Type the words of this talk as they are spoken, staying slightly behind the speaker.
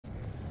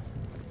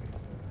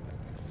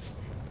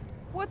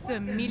What's a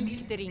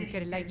milk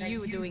drinker like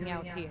you doing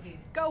out here?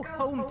 Go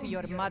home to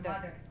your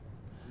mother.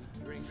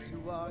 Drink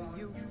to our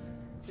youth,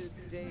 the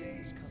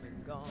days come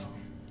and gone.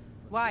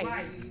 Why?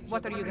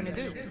 What are you gonna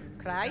do?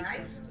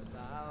 Cry?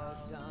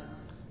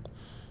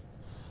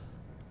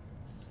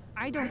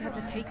 I don't have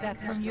to take that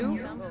from you.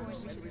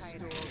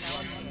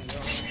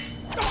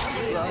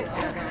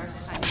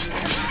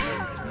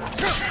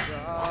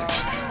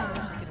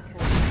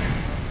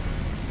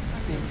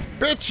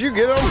 Bitch, you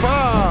get on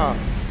fire!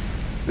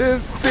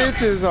 This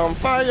bitch is on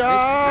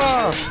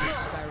fire!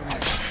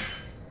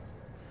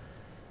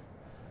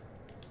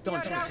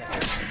 Don't you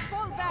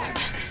Fall back!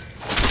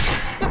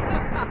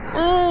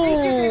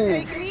 Ooh!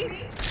 Take me?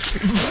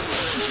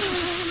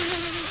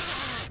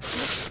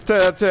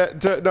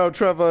 No,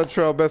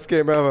 Trevor, best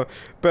game ever.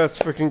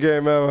 Best freaking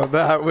game ever.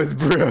 That was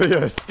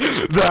brilliant.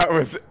 That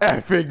was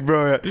epic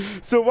brilliant.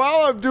 So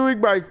while I'm doing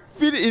my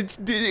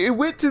it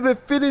went to the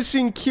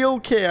finishing kill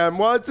cam.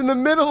 While it's in the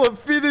middle of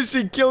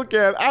finishing kill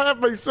cam, I have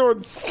my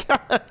sword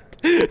stabbed.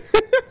 I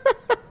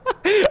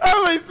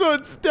have my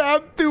sword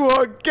stabbed through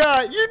her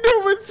gut. You know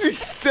what she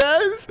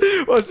says?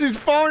 Well, she's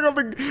falling on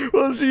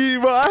the.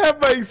 Well, I have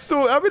my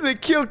sword. I'm in the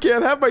kill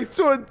cam. I have my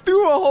sword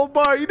through her whole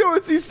body. You know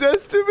what she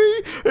says to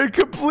me? In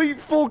complete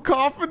full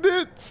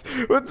confidence,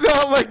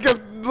 without like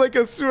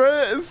a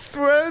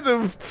sweat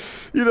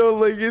of, you know,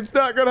 like it's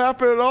not gonna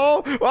happen at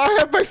all. Well, I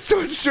have my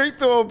sword straight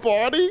through her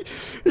body.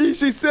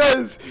 She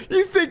says,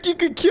 "You think you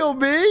could kill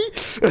me?"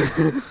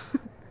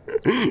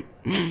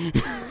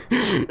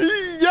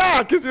 Yeah,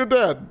 because you're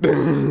dead.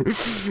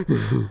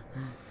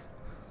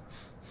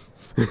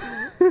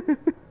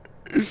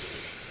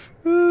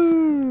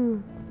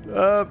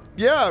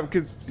 Yeah,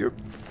 because you're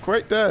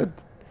quite dead.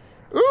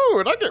 Ooh,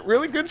 and I get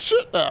really good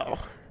shit now.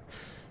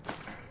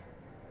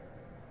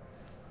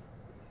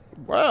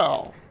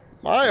 Wow,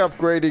 my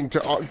upgrading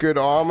to good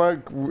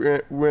armor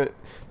went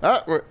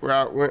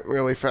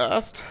really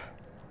fast.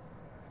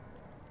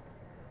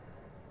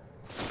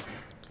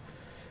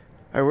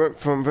 I went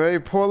from very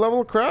poor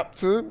level crap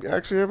to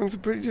actually having some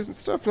pretty decent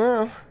stuff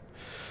now.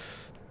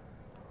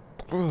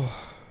 Oh,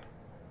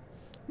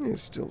 I need a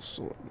steel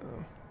sword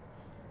now.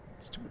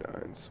 Stupid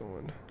iron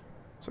sword.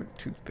 It's like a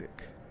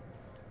toothpick.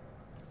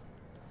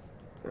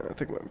 I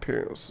think my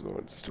Imperial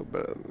sword's still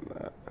better than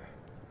that.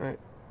 Right?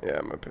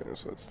 Yeah, my Imperial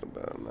sword's still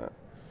better than that.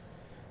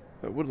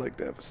 I would like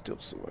to have a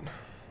steel sword.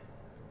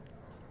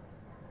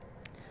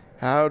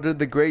 How did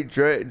the great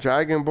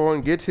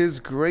Dragonborn get his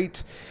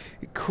great,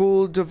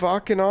 cool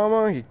Davakan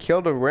armor? He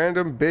killed a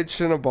random bitch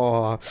in a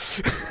bar.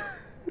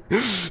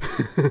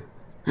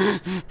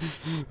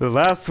 The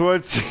last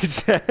word she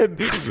said,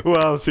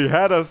 well, she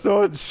had a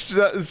sword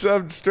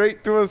shoved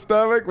straight through her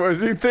stomach.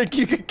 Was you think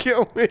you could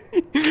kill me?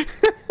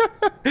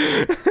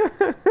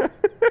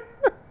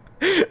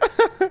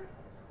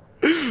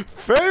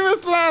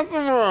 Famous last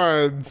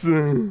words.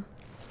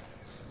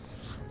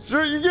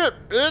 Sure you get,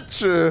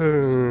 bitch.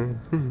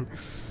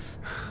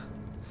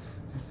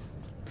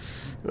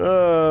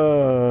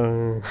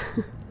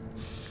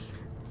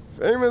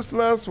 Famous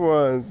last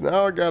ones.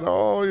 Now I got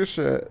all your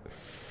shit.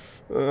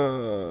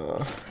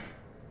 Oh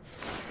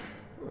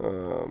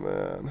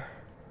man.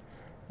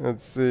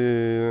 Let's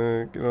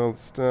see. Get all the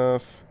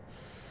stuff.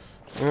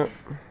 Yep.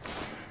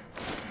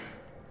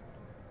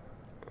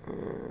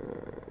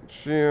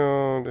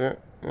 Shield.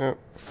 Yep. Yep.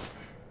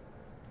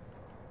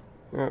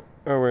 Yep.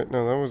 Oh wait,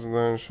 no, that wasn't the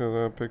iron shield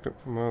that I picked up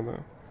from her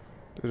though.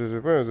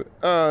 Where is it?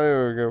 Ah,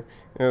 there we go.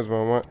 Here's what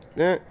I want.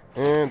 Yeah,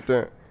 and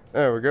there.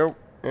 There we go.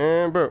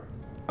 And boom.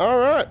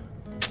 Alright.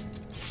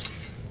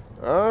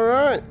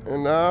 Alright.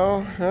 And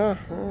now,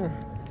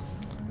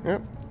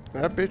 yep.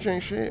 That bitch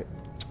ain't shit.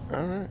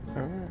 Alright,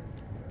 alright.